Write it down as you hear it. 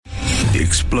The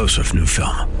explosive new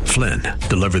film, Flynn,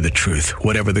 deliver the truth,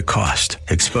 whatever the cost,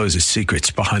 exposes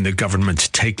secrets behind the government's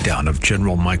takedown of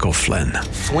General Michael Flynn.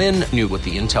 Flynn knew what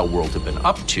the intel world had been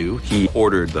up to. He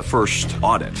ordered the first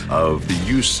audit of the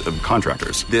use of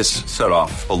contractors. This set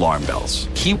off alarm bells.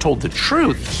 He told the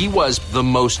truth. He was the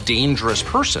most dangerous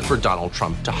person for Donald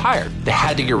Trump to hire. They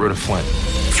had to get rid of Flynn.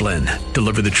 Flynn,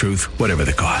 deliver the truth, whatever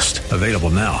the cost. Available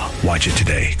now. Watch it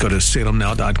today. Go to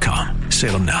salemnow.com.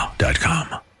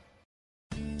 salemnow.com.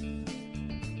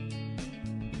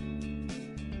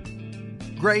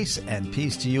 Grace and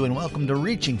peace to you, and welcome to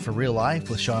Reaching for Real Life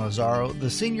with Sean Azzaro, the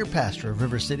senior pastor of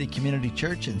River City Community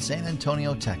Church in San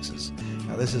Antonio, Texas.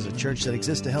 Now, this is a church that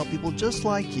exists to help people just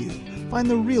like you find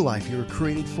the real life you were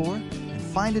created for and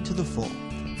find it to the full.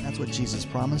 That's what Jesus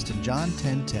promised in John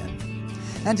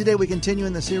 10:10. And today we continue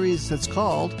in the series that's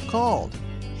called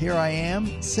Here I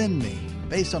Am, Send Me,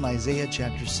 based on Isaiah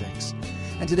chapter 6.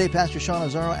 And today Pastor Sean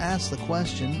Azzaro asks the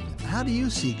question, how do you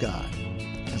see God?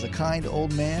 As a kind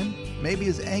old man? Maybe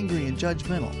as angry and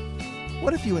judgmental?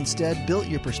 What if you instead built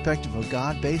your perspective of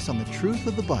God based on the truth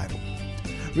of the Bible?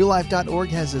 RealLife.org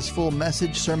has this full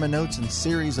message, sermon notes, and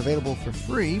series available for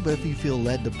free, but if you feel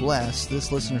led to bless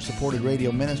this listener-supported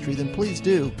radio ministry, then please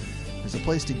do. There's a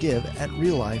place to give at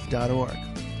RealLife.org.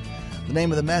 The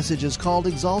name of the message is called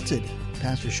Exalted.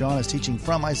 Pastor Sean is teaching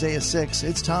from Isaiah 6.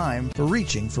 It's time for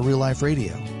Reaching for Real Life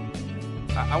Radio.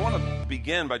 I want to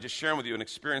begin by just sharing with you an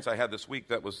experience I had this week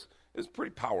that was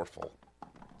pretty powerful.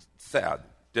 Sad,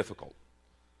 difficult,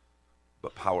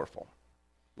 but powerful.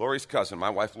 Lori's cousin, my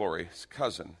wife Lori's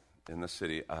cousin in the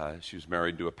city, she was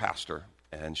married to a pastor,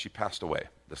 and she passed away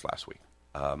this last week.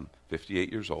 58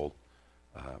 years old,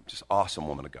 just awesome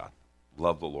woman of God.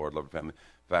 Loved the Lord, loved her family.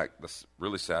 In fact, the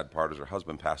really sad part is her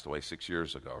husband passed away 6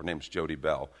 years ago. Her name's Jody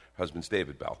Bell. Her husband's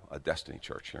David Bell, a Destiny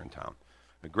Church here in town.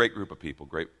 A great group of people,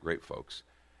 great folks.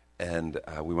 And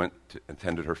we went to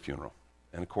attended her funeral.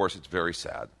 And, of course, it's very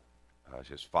sad. She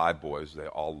has 5 boys. They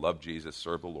all love Jesus,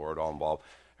 serve the Lord, all involved.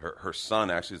 Her son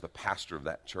actually is the pastor of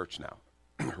that church now,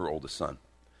 her oldest son.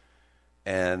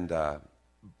 And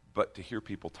but to hear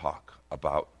people talk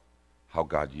about how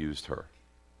God used her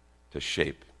to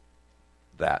shape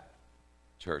that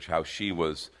church, how she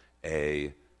was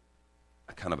a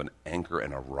kind of an anchor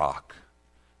and a rock.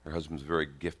 Her husband's a very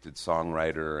gifted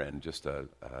songwriter and just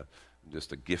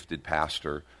a gifted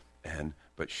pastor,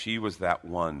 but she was that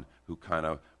one who kind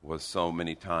of was so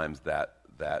many times that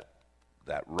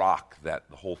rock that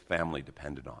the whole family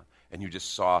depended on. And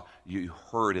you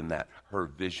heard in that her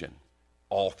vision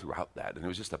all throughout that. And it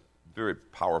was just a very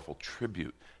powerful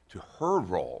tribute to her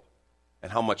role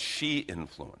and how much she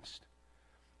influenced.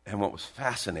 And what was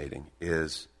fascinating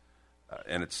is,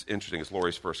 and it's interesting, it's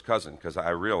Lori's first cousin, because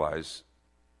I realize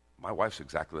my wife's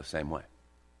exactly the same way.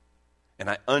 And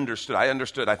I understood,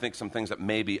 I think, some things that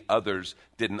maybe others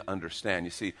didn't understand. You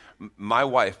see, my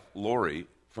wife, Lori,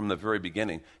 from the very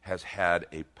beginning, has had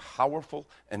a powerful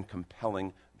and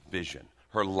compelling vision.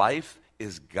 Her life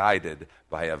is guided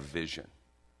by a vision.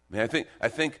 I mean, I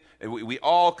think we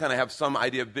all kind of have some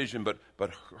idea of vision, but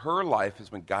her life has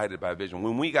been guided by a vision.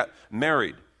 When we got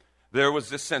married, there was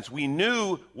this sense we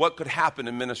knew what could happen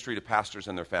in ministry to pastors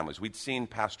and their families. We'd seen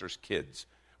pastors' kids.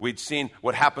 We'd seen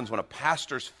what happens when a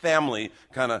pastor's family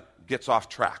kind of gets off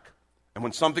track and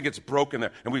when something gets broken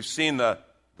there. And we've seen the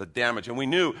damage. And we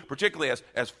knew, particularly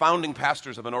as founding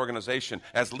pastors of an organization,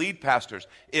 as lead pastors,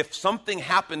 if something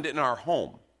happened in our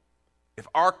home, if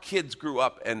our kids grew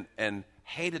up and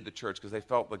hated the church because they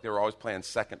felt like they were always playing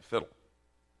second fiddle,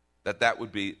 that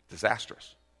would be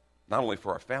disastrous. Not only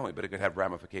for our family, but it could have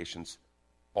ramifications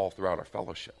all throughout our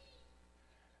fellowship.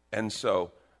 And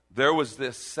so there was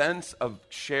this sense of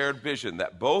shared vision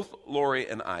that both Lori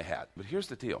and I had. But here's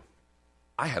the deal.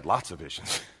 I had lots of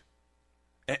visions.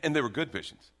 And they were good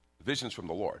visions. Visions from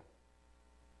the Lord.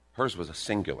 Hers was a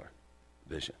singular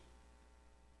vision.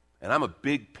 And I'm a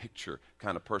big picture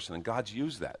kind of person, and God's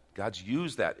used that. God's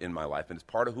used that in my life, and it's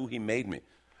part of who He made me.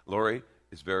 Lori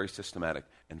is very systematic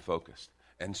and focused.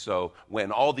 And so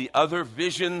when all the other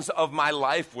visions of my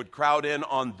life would crowd in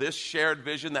on this shared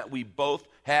vision that we both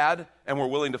had and were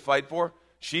willing to fight for,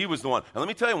 she was the one. And let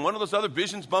me tell you, one of those other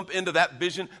visions bump into that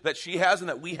vision that she has and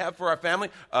that we have for our family.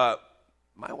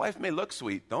 My wife may look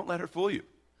sweet. Don't let her fool you.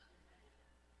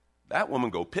 That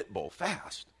woman go pit bull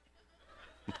fast.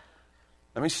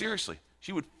 I mean, seriously,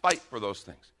 she would fight for those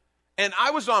things. And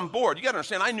I was on board. You got to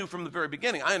understand, I knew from the very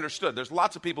beginning. I understood. There's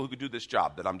lots of people who could do this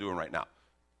job that I'm doing right now.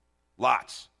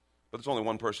 Lots. But there's only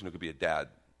one person who could be a dad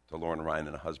to Lauren and Ryan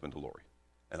and a husband to Lori.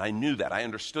 And I knew that. I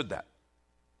understood that.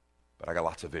 But I got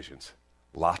lots of visions,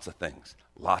 lots of things,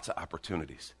 lots of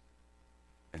opportunities.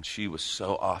 And she was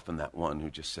so often that one who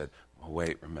just said, well,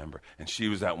 wait, remember. And she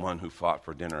was that one who fought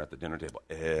for dinner at the dinner table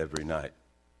every night.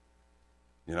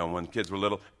 You know, when kids were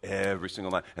little, every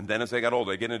single night. And then as they got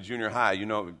older, they get into junior high, you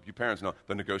know, your parents know,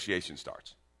 the negotiation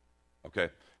starts. Okay,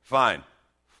 fine.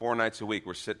 4 nights a week,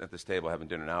 we're sitting at this table having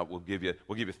dinner. Now, we'll give you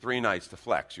 3 nights to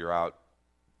flex. You're out,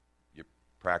 your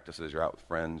practices, you're out with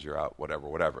friends, you're out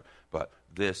whatever. But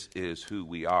this is who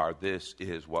we are. This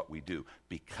is what we do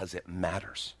because it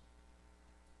matters.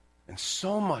 And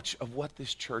so much of what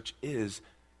this church is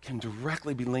can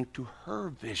directly be linked to her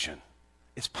vision.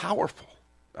 It's powerful.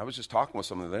 I was just talking with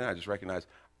someone the other day, I just recognized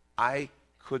I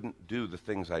couldn't do the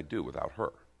things I do without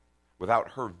her.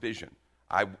 Without her vision,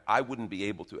 I wouldn't be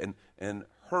able to. And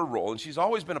her role, and she's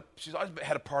always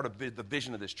had a part of the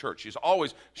vision of this church. She's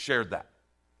always shared that.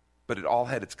 But it all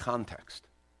had its context.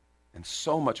 And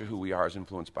so much of who we are is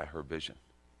influenced by her vision.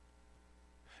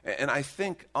 And I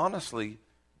think, honestly,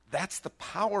 that's the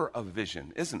power of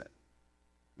vision, isn't it?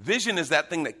 Vision is that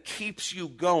thing that keeps you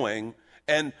going.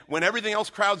 And when everything else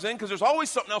crowds in, because there's always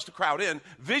something else to crowd in,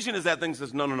 vision is that thing that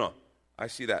says, no, I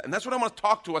see that. And that's what I want to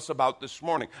talk to us about this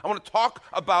morning. I want to talk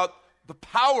about the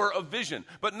power of vision,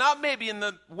 but not maybe in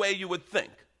the way you would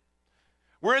think.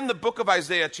 We're in the book of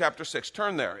Isaiah chapter 6.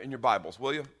 Turn there in your Bibles,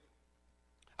 will you?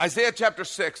 Isaiah chapter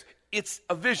 6, it's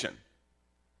a vision.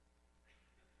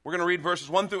 We're going to read verses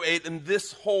 1 through 8, and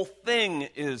this whole thing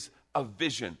is a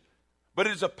vision. But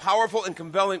it is a powerful and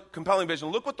compelling vision.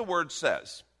 Look what the word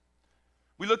says.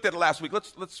 We looked at it last week.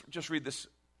 Let's just read this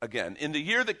again. In the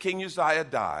year that King Uzziah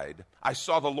died, I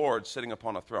saw the Lord sitting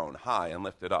upon a throne, high and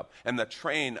lifted up, and the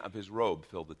train of his robe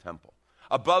filled the temple.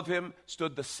 Above him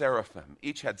stood the seraphim.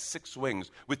 Each had 6 wings.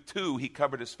 With 2 he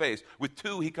covered his face. With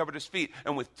 2 he covered his feet.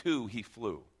 And with 2 he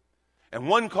flew. And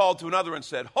one called to another and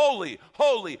said, Holy,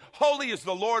 holy, holy is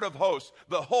the Lord of hosts.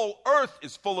 The whole earth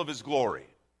is full of his glory.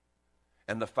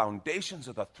 And the foundations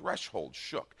of the threshold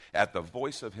shook at the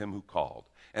voice of him who called.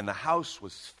 And the house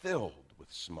was filled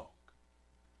with smoke.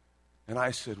 And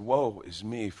I said, woe is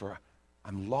me, for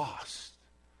I'm lost.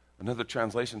 Another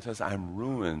translation says, I'm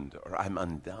ruined, or I'm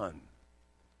undone.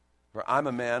 For I'm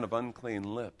a man of unclean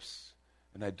lips,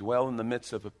 and I dwell in the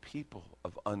midst of a people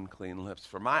of unclean lips.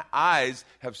 For my eyes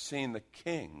have seen the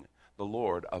King, the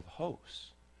Lord of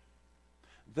hosts.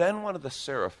 Then one of the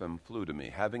seraphim flew to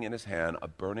me, having in his hand a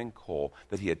burning coal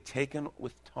that he had taken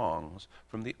with tongs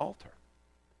from the altar.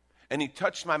 And he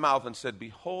touched my mouth and said,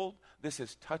 Behold, this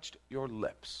has touched your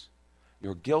lips.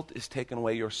 Your guilt is taken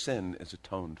away, your sin is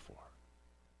atoned for.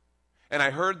 And I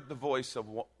heard the voice of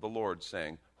the Lord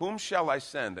saying, Whom shall I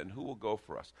send, and who will go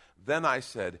for us? Then I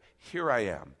said, Here I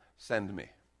am, send me.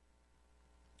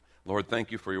 Lord,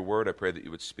 thank you for your word. I pray that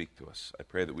you would speak to us. I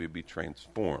pray that we would be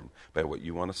transformed by what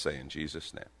you want to say in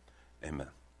Jesus' name. Amen.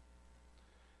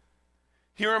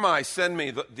 Here am I, send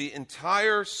me. The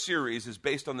entire series is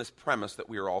based on this premise that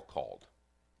we are all called.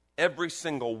 Every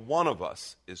single one of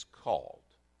us is called.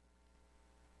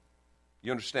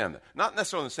 You understand that? Not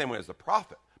necessarily in the same way as the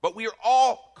prophet, but we are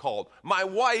all called. My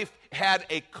wife had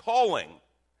a calling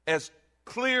as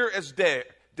clear as day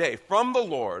from the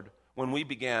Lord when we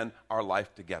began our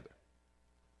life together.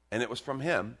 And it was from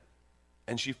him,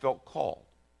 and she felt called.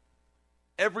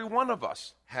 Every one of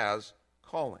us has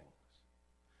callings.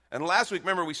 And last week,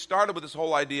 remember, we started with this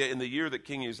whole idea in the year that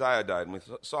King Uzziah died, and we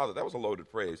saw that was a loaded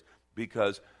phrase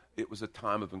because it was a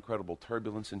time of incredible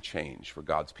turbulence and change for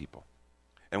God's people.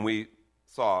 And we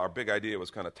saw our big idea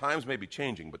was kind of times may be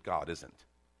changing, but God isn't.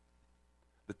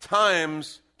 The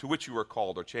times to which you are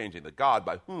called are changing. The God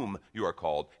by whom you are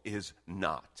called is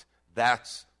not.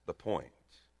 That's the point.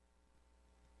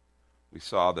 We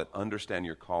saw that understanding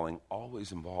your calling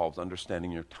always involves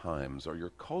understanding your times or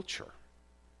your culture.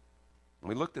 And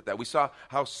we looked at that. We saw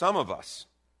how some of us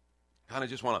kind of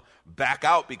just want to back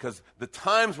out because the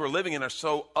times we're living in are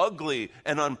so ugly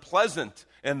and unpleasant,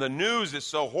 and the news is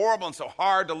so horrible and so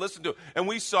hard to listen to. And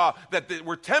we saw that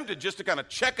we're tempted just to kind of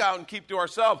check out and keep to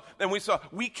ourselves. And we saw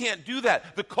we can't do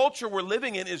that. The culture we're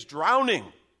living in is drowning.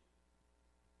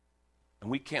 And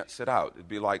we can't sit out. It'd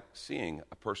be like seeing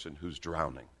a person who's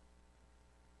drowning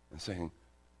and saying,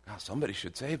 God, somebody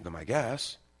should save them, I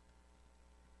guess.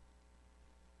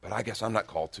 But I guess I'm not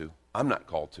called to. I'm not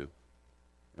called to.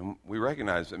 And we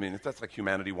recognize, that's like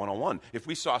humanity 101. If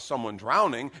we saw someone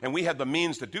drowning and we had the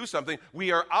means to do something,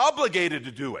 we are obligated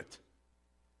to do it.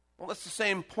 Well, that's the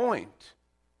same point.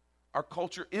 Our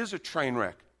culture is a train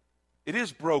wreck. It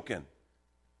is broken.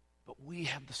 But we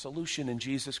have the solution in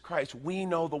Jesus Christ. We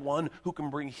know the one who can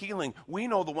bring healing. We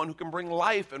know the one who can bring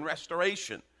life and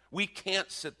restoration. We can't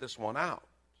sit this one out.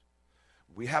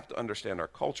 We have to understand our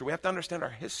culture. We have to understand our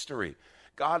history.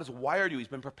 God has wired you. He's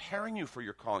been preparing you for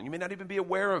your calling. You may not even be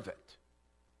aware of it,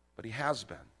 but he has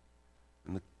been.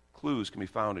 And the clues can be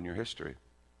found in your history.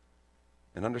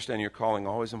 And understanding your calling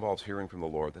always involves hearing from the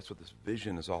Lord. That's what this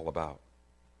vision is all about.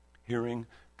 Hearing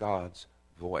God's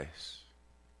voice,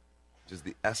 which is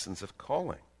the essence of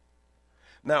calling.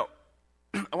 Now,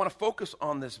 I want to focus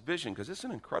on this vision because it's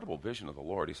an incredible vision of the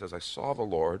Lord. He says, I saw the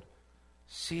Lord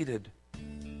seated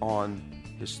on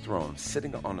his throne,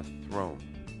 sitting on a throne,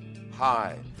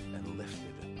 high and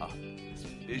lifted up. This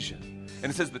vision.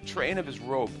 And it says the train of his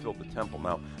robe filled the temple.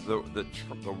 Now, the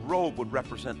robe would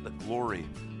represent the glory,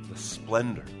 the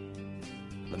splendor,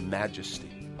 the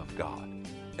majesty of God.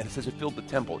 And it says it filled the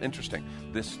temple. Interesting.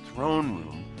 This throne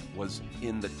room was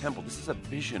in the temple. This is a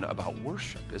vision about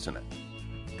worship, isn't it?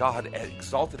 God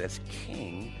exalted as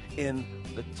king in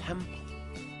the temple.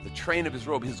 The train of his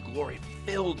robe, his glory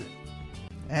filled it.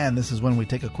 And this is when we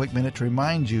take a quick minute to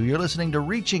remind you, you're listening to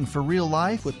Reaching for Real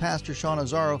Life with Pastor Sean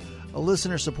Azzaro, a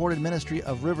listener-supported ministry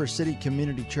of River City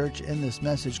Community Church, in this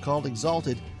message called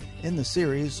Exalted in the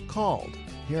series called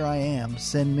Here I Am,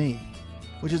 Send Me,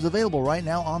 which is available right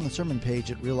now on the sermon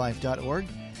page at reallife.org.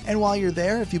 And while you're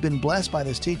there, if you've been blessed by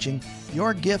this teaching,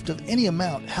 your gift of any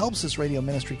amount helps this radio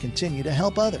ministry continue to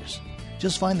help others.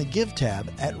 Just find the Give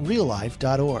tab at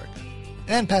reallife.org.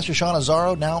 And Pastor Sean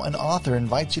Azzaro, now an author,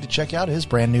 invites you to check out his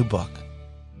brand new book.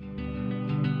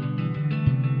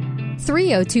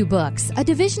 302 Books, a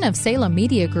division of Salem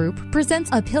Media Group, presents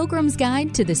A Pilgrim's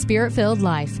Guide to the Spirit-Filled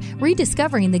Life,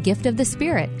 Rediscovering the Gift of the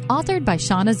Spirit, authored by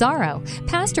Sean Azzaro,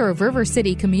 pastor of River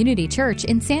City Community Church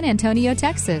in San Antonio,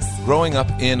 Texas. Growing up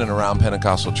in and around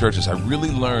Pentecostal churches, I really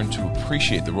learned to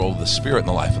appreciate the role of the Spirit in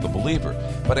the life of the believer.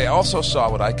 But I also saw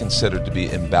what I considered to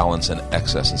be imbalance and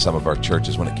excess in some of our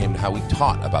churches when it came to how we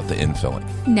taught about the infilling.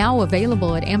 Now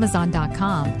available at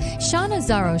Amazon.com, Sean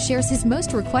Azzaro shares his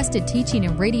most requested teaching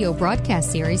and radio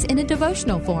broadcast series in a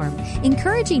devotional form,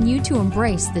 encouraging you to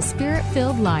embrace the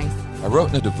Spirit-filled life. I wrote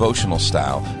in a devotional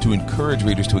style to encourage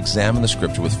readers to examine the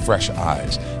Scripture with fresh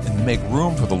eyes and make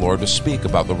room for the Lord to speak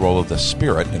about the role of the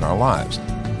Spirit in our lives.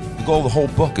 The goal of the whole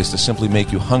book is to simply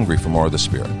make you hungry for more of the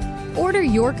Spirit. Order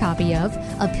your copy of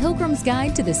A Pilgrim's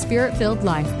Guide to the Spirit-Filled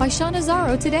Life by Sean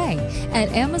Azzaro today at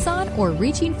Amazon or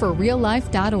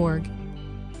reachingforreallife.org.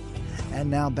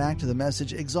 And now back to the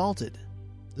message, Exalted.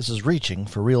 This is Reaching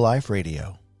for Real Life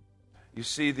Radio. You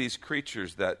see these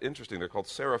creatures that, interesting, they're called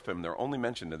seraphim. They're only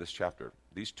mentioned in this chapter.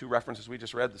 These two references we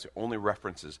just read, these are only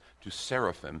references to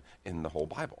seraphim in the whole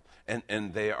Bible.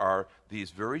 And they are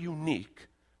these very unique,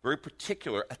 very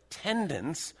particular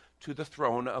attendants to the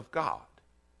throne of God.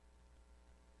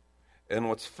 And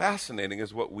what's fascinating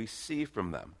is what we see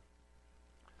from them.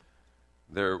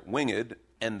 They're winged,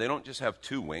 and they don't just have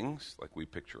 2 wings, like we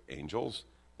picture angels.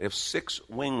 They have 6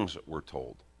 wings, we're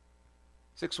told.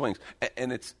 6 wings.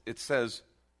 And it says,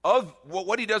 of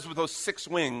what he does with those 6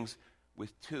 wings,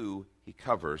 with 2, he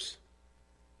covers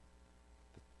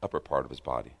the upper part of his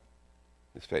body,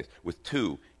 his face. With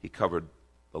 2, he covered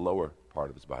the lower part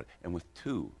of his body. And with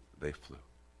 2, they flew.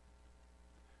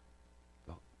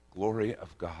 The glory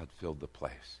of God filled the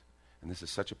place. And this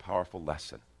is such a powerful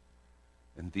lesson.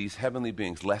 And these heavenly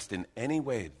beings, lest in any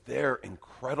way their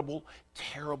incredible,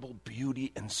 terrible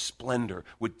beauty and splendor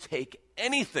would take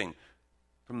anything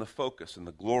from the focus and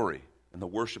the glory and the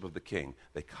worship of the King,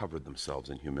 they covered themselves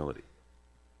in humility.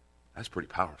 That's pretty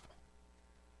powerful.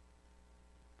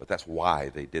 But that's why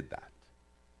they did that.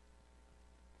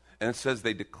 And it says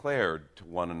they declared to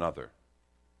one another,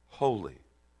 Holy,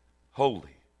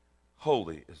 holy,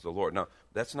 holy is the Lord. Now,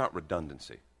 that's not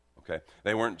redundancy. Okay,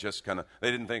 they weren't just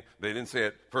they didn't say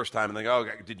it first time and they go,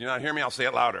 oh, did you not hear me? I'll say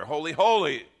it louder. Holy,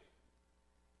 holy.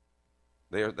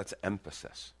 That's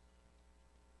emphasis.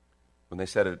 When they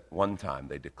said it one time,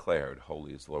 they declared,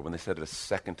 holy is the Lord. When they said it a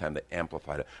second time, they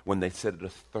amplified it. When they said it a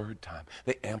third time,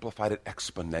 they amplified it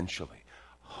exponentially.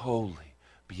 Holy,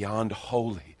 beyond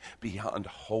holy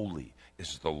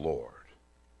is the Lord.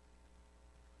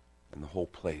 And the whole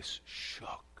place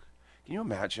shook. Can you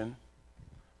imagine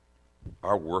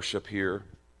our worship here?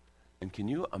 And can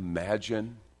you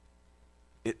imagine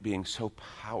it being so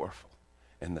powerful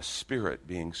and the Spirit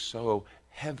being so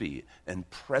heavy and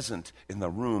present in the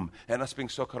room and us being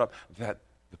so caught up that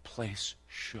the place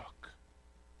shook?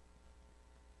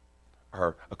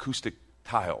 Our acoustic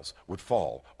tiles would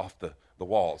fall off the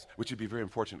walls, which would be very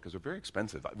unfortunate because they're very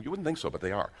expensive. You wouldn't think so, but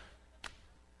they are.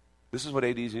 This is what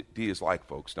AD is like,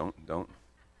 folks. Don't.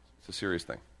 It's a serious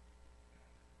thing.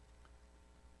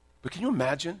 But can you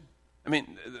imagine? I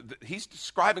mean, he's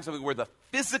describing something where the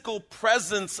physical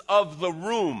presence of the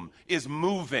room is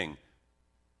moving.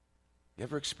 You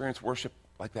ever experience worship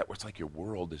like that where it's like your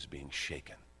world is being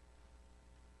shaken?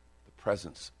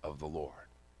 presence of the Lord.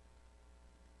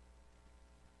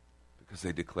 Because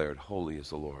they declared, holy is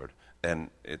the Lord.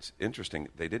 And it's interesting,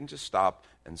 they didn't just stop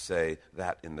and say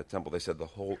that in the temple. They said the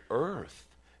whole earth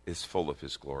is full of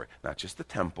his glory. Not just the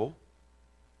temple.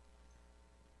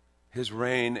 His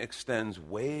reign extends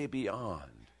way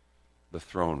beyond the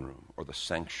throne room or the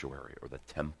sanctuary or the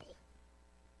temple.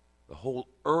 The whole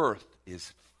earth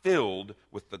is filled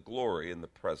with the glory and the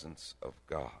presence of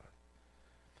God.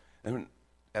 And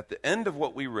at the end of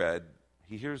what we read,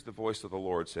 he hears the voice of the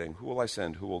Lord saying, who will I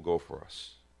send? Who will go for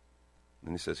us?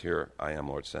 And he says, here I am,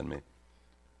 Lord, send me.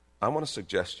 I want to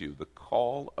suggest to you the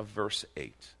call of verse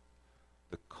 8.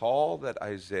 The call that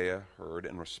Isaiah heard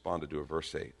and responded to of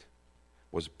verse 8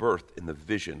 was birthed in the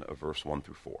vision of verse 1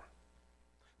 through 4.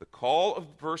 The call of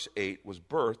verse 8 was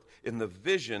birthed in the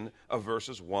vision of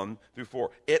verses 1 through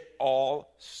 4. It all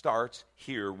starts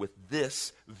here with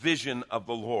this vision of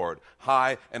the Lord,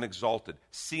 high and exalted,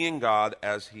 seeing God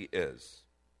as he is.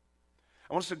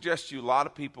 I want to suggest to you a lot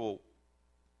of people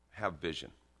have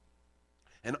vision.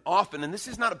 And often, and this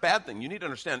is not a bad thing, you need to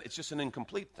understand, it's just an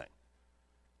incomplete thing.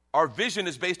 Our vision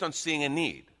is based on seeing a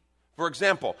need. For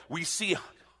example, we see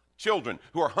children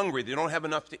who are hungry, they don't have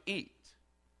enough to eat.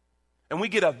 And we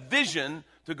get a vision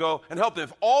to go and help them.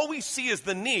 If all we see is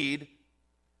the need,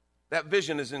 that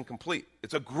vision is incomplete.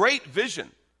 It's a great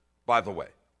vision, by the way.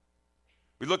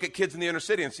 We look at kids in the inner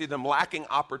city and see them lacking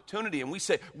opportunity, and we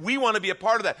say, we want to be a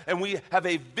part of that, and we have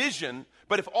a vision.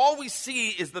 But if all we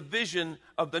see is the vision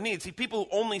of the need, see, people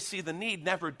who only see the need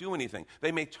never do anything.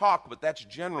 They may talk, but that's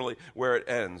generally where it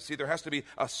ends. See, there has to be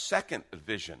a second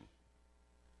vision.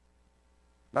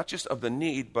 Not just of the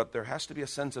need, but there has to be a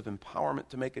sense of empowerment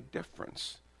to make a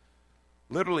difference.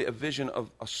 Literally a vision of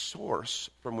a source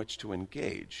from which to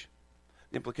engage.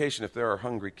 The implication, if there are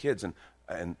hungry kids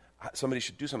and somebody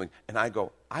should do something, and I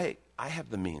go, I have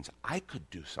the means, I could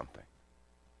do something.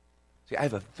 See, I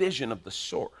have a vision of the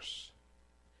source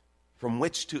from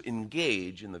which to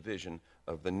engage in the vision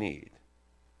of the need.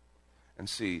 And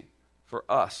see, for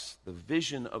us, the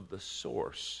vision of the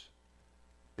source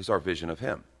is our vision of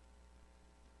him.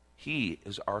 He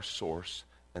is our source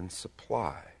and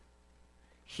supply.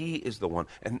 He is the one.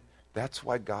 And that's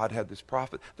why God had this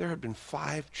prophet. There had been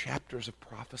 5 chapters of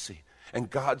prophecy.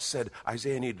 And God said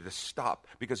Isaiah needed to stop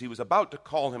because he was about to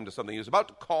call him to something. He was about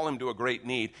to call him to a great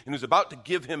need. And he was about to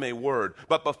give him a word.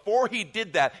 But before he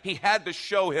did that, he had to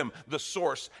show him the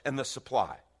source and the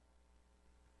supply.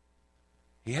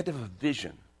 He had to have a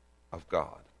vision of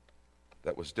God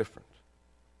that was different.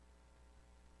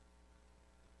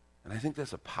 And I think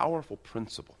that's a powerful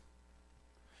principle.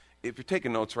 If you're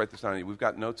taking notes, write this down. We've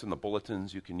got notes in the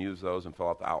bulletins. You can use those and fill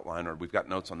out the outline. Or we've got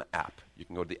notes on the app. You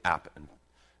can go to the app and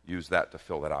use that to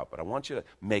fill that out. But I want you to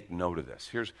make note of this.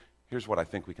 Here's what I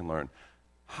think we can learn.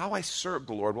 How I serve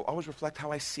the Lord will always reflect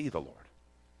how I see the Lord.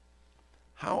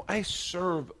 How I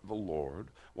serve the Lord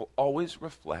will always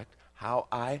reflect how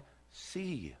I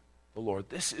see the Lord.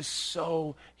 This is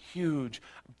so huge.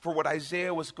 For what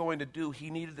Isaiah was going to do, he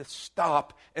needed to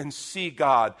stop and see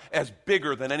God as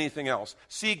bigger than anything else.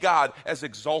 See God as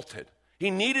exalted.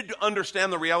 He needed to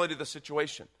understand the reality of the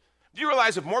situation. Do you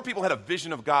realize if more people had a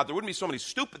vision of God, there wouldn't be so many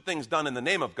stupid things done in the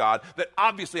name of God that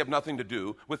obviously have nothing to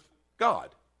do with God?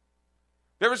 Have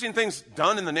you ever seen things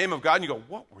done in the name of God and you go,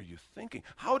 what were you thinking?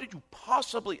 How did you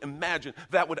possibly imagine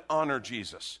that would honor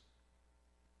Jesus?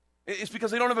 It's because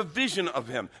they don't have a vision of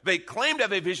him. They claim to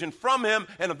have a vision from him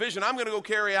and a vision I'm going to go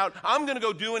carry out, I'm going to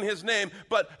go do in his name,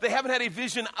 but they haven't had a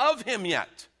vision of him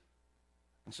yet.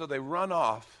 And so they run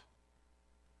off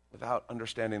without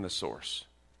understanding the source.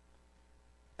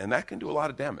 And that can do a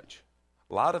lot of damage.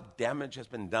 A lot of damage has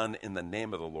been done in the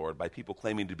name of the Lord by people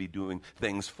claiming to be doing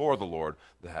things for the Lord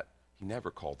that he never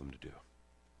called them to do.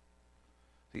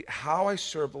 See, how I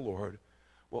serve the Lord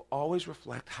will always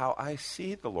reflect how I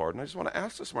see the Lord. And I just want to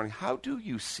ask this morning, how do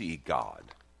you see God?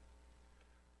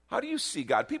 How do you see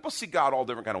God? People see God all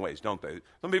different kind of ways, don't they?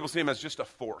 Some people see him as just a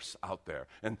force out there.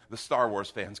 And the Star Wars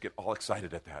fans get all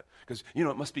excited at that. Because,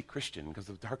 it must be Christian because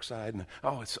of the dark side. And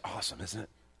it's awesome, isn't it?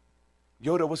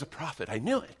 Yoda was a prophet. I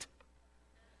knew it.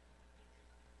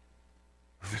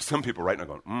 There's some people right now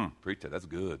going, preach it. That's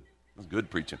good. That's good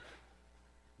preaching.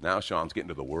 Now Sean's getting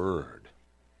to the Word.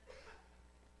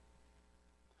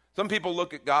 Some people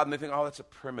look at God and they think, that's a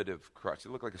primitive crutch. They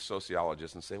look like a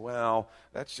sociologist and say, well,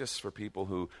 that's just for people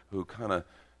who kind of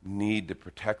need to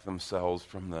protect themselves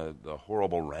from the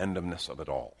horrible randomness of it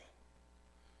all.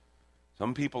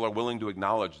 Some people are willing to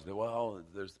acknowledge that,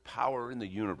 there's power in the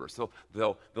universe.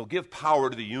 They'll give power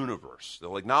to the universe.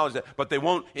 They'll acknowledge that, but they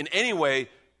won't in any way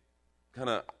kind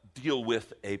of deal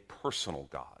with a personal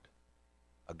God,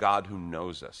 a God who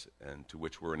knows us and to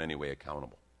which we're in any way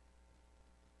accountable.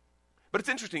 But it's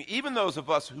interesting, even those of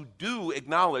us who do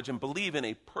acknowledge and believe in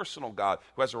a personal God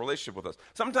who has a relationship with us,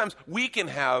 sometimes we can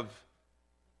have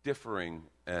differing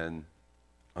and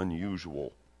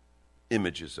unusual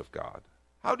images of God.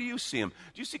 How do you see him?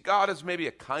 Do you see God as maybe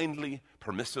a kindly,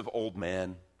 permissive old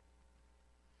man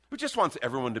who just wants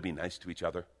everyone to be nice to each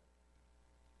other?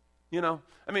 You know,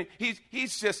 I mean, he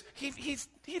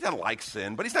doesn't like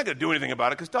sin, but he's not going to do anything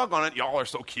about it because doggone it, y'all are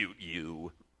so cute,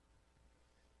 you.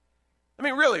 I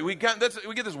mean, really, we get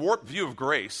this warped view of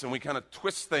grace, and we kind of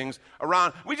twist things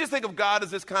around. We just think of God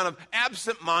as this kind of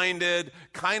absent-minded,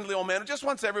 kindly old man who just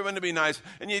wants everyone to be nice.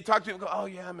 And you talk to him and go, oh,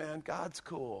 yeah, man, God's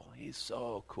cool. He's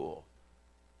so cool.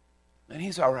 And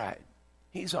he's all right.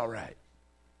 He's all right.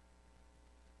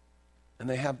 And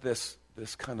they have this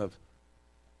kind of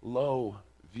low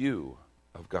view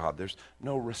of God. There's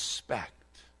no respect.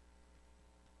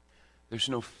 There's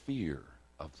no fear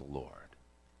of the Lord.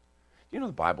 You know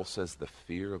the Bible says the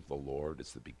fear of the Lord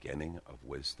is the beginning of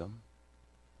wisdom?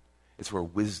 It's where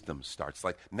wisdom starts.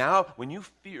 Like now, when you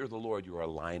fear the Lord, you're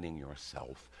aligning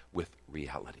yourself with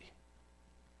reality.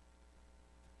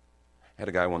 I had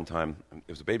a guy one time, it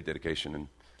was a baby dedication, and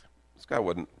this guy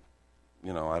wasn't,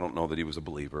 I don't know that he was a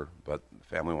believer, but the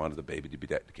family wanted the baby to be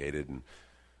dedicated, and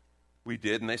we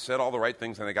did, and they said all the right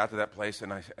things, and they got to that place,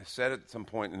 and I said it at some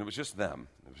point, and it was just them.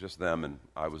 It was just them, and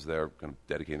I was there kind of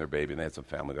dedicating their baby, and they had some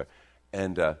family there.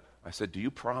 And I said, do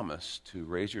you promise to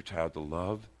raise your child to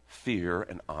love, fear,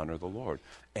 and honor the Lord?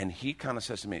 And he kind of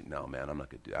says to me, no, man, I'm not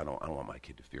going to do that. I don't want my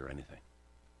kid to fear anything.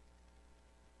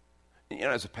 And,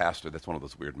 as a pastor, that's one of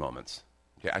those weird moments.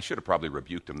 Okay, I should have probably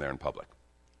rebuked him there in public,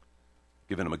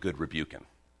 given him a good rebuking.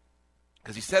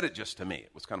 Because he said it just to me.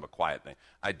 It was kind of a quiet thing.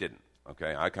 I didn't.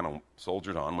 Okay, I kind of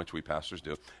soldiered on, which we pastors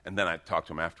do, and then I talked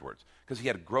to him afterwards because he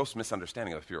had a gross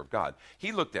misunderstanding of the fear of God.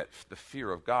 He looked at the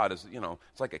fear of God as,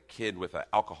 it's like a kid with an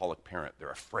alcoholic parent.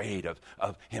 They're afraid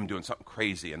of him doing something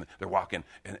crazy, and they're walking,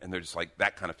 and they're just like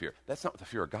that kind of fear. That's not what the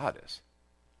fear of God is.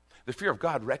 The fear of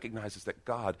God recognizes that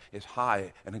God is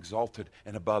high and exalted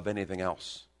and above anything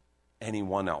else,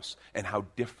 anyone else, and how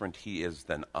different he is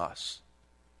than us.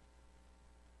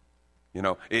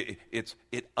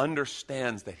 It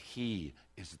understands that he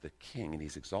is the king and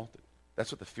he's exalted.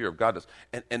 That's what the fear of God does.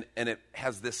 And it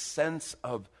has this sense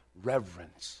of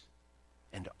reverence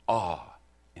and awe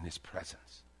in his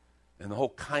presence. And the whole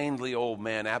kindly old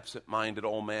man, absent-minded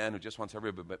old man who just wants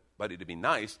everybody to be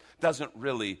nice that's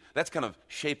kind of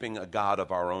shaping a God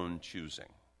of our own choosing.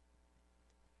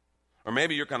 Or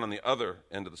maybe you're kind of on the other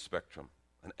end of the spectrum,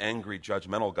 an angry,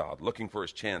 judgmental God looking for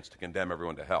his chance to condemn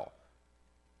everyone to hell.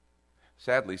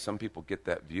 Sadly, some people get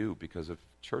that view because of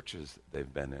churches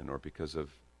they've been in or because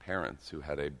of parents who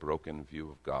had a broken view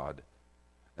of God.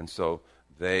 And so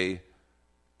they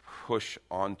push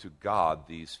onto God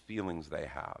these feelings they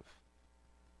have.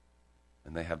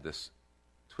 And they have this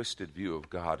twisted view of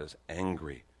God as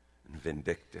angry and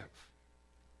vindictive.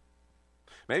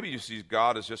 Maybe you see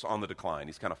God as just on the decline.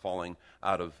 He's kind of falling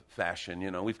out of fashion.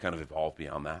 We've kind of evolved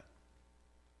beyond that.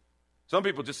 Some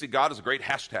people just see God as a great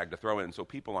hashtag to throw in so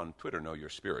people on Twitter know you're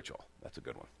spiritual. That's a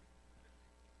good one.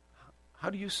 How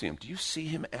do you see him? Do you see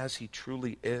him as he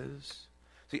truly is?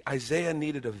 See, Isaiah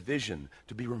needed a vision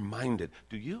to be reminded.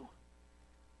 Do you?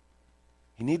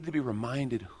 He needed to be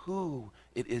reminded who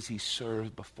it is he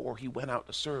served before he went out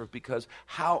to serve, because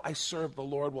how I serve the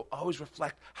Lord will always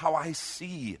reflect how I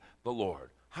see the Lord.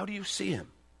 How do you see him?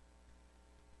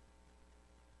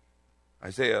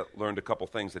 Isaiah learned a couple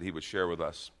things that he would share with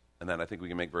us, and then I think we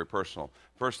can make very personal.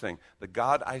 First thing, the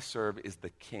God I serve is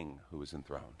the King who is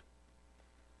enthroned.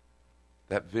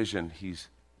 That vision, he's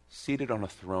seated on a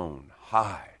throne,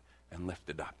 high and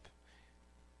lifted up.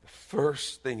 The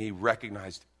first thing he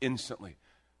recognized instantly,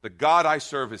 the God I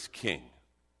serve is King,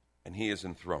 and he is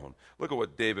enthroned. Look at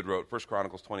what David wrote, 1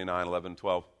 Chronicles 29, 11,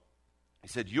 12. He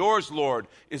said, yours, Lord,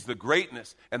 is the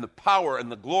greatness and the power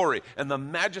and the glory and the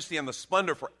majesty and the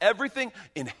splendor, for everything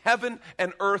in heaven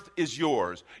and earth is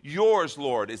yours. Yours,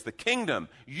 Lord, is the kingdom.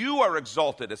 You are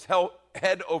exalted as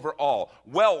head over all.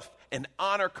 Wealth and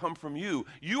honor come from you.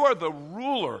 You are the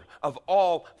ruler of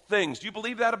all things. Do you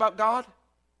believe that about God?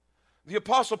 The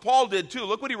Apostle Paul did too.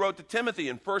 Look what he wrote to Timothy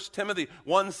in 1 Timothy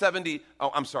 1:70.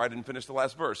 Oh, I'm sorry, I didn't finish the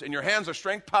last verse. In your hands are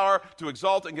strength, power to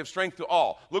exalt and give strength to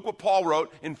all. Look what Paul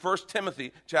wrote in 1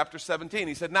 Timothy chapter 17.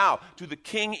 He said, now, to the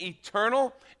King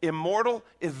eternal, immortal,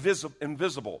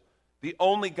 invisible, the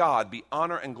only God, be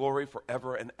honor and glory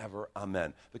forever and ever.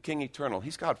 Amen. The King eternal,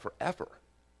 he's God forever.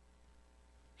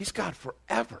 He's God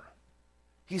forever.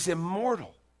 He's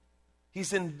immortal.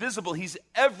 He's invisible. He's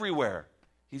everywhere.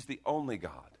 He's the only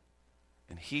God.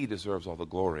 And he deserves all the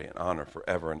glory and honor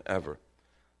forever and ever.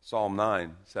 Psalm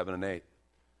 9, 7 and 8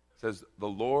 says, the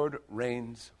Lord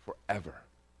reigns forever.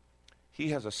 He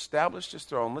has established his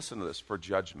throne, listen to this, for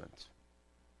judgment.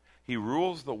 He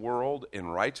rules the world in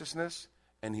righteousness,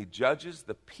 and he judges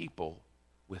the people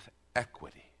with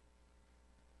equity.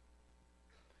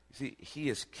 You see, he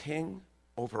is king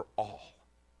over all.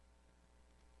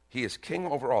 He is king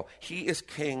over all. He is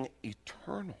king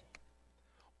eternal.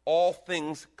 All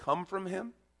things come from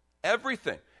him.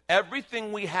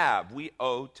 Everything we have, we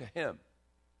owe to him.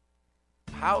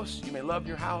 House, you may love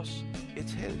your house,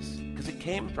 it's his, because it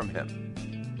came from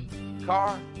him.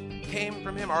 Car came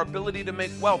from him. Our ability to make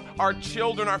wealth, our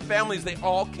children, our families, they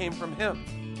all came from him.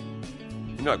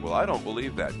 You're like, well, I don't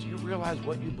believe that. Do you realize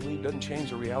what you believe doesn't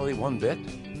change the reality one bit?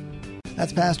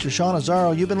 That's Pastor Sean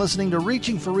Azzaro. You've been listening to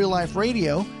Reaching for Real Life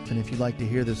Radio. And if you'd like to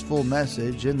hear this full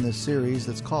message in this series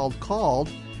that's called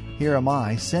Here Am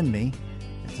I, Send Me,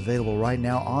 it's available right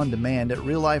now on demand at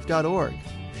reallife.org.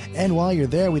 And while you're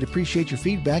there, we'd appreciate your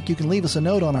feedback. You can leave us a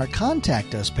note on our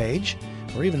Contact Us page.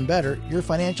 Or even better, your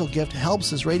financial gift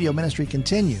helps this radio ministry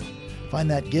continue.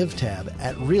 Find that Give tab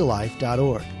at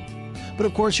reallife.org. But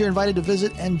of course, you're invited to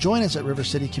visit and join us at River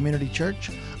City Community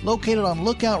Church, located on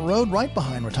Lookout Road right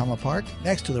behind Rotama Park,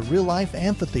 next to the Real Life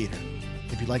Amphitheater.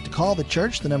 If you'd like to call the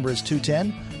church, the number is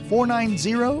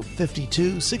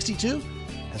 210-490-5262.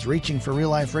 As Reaching for Real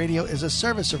Life Radio is a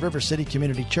service of River City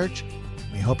Community Church.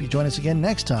 We hope you join us again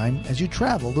next time as you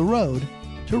travel the road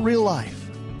to real life.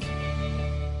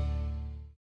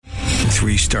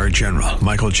 3-star General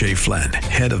Michael J. Flynn,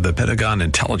 head of the Pentagon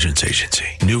Intelligence Agency,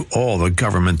 knew all the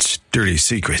government's dirty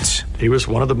secrets. He was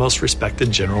one of the most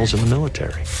respected generals in the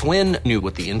military. Flynn knew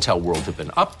what the intel world had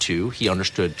been up to. He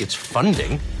understood its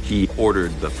funding. He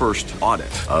ordered the first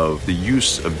audit of the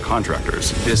use of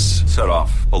contractors. This set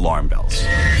off alarm bells.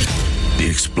 The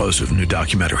explosive new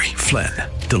documentary, Flynn,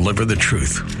 Deliver the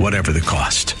Truth, Whatever the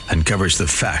Cost, uncovers the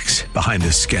facts behind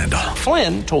this scandal.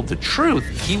 Flynn told the truth.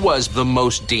 He was the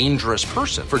most dangerous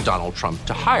person for Donald Trump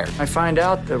to hire. I find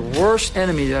out the worst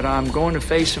enemy that I'm going to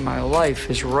face in my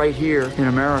life is right here in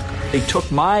America. They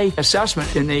took my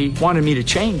assessment and they wanted me to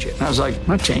change it. And I was like, I'm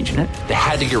not changing it. They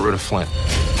had to get rid of Flynn.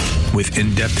 With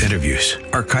in-depth interviews,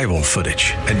 archival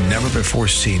footage, and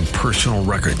never-before-seen personal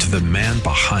records of the man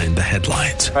behind the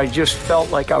headlines. I just felt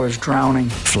like I was drowning.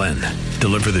 Flynn,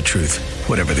 Deliver the Truth,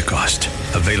 Whatever the Cost.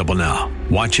 Available now.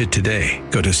 Watch it today.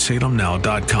 Go to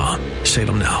salemnow.com.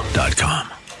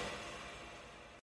 salemnow.com.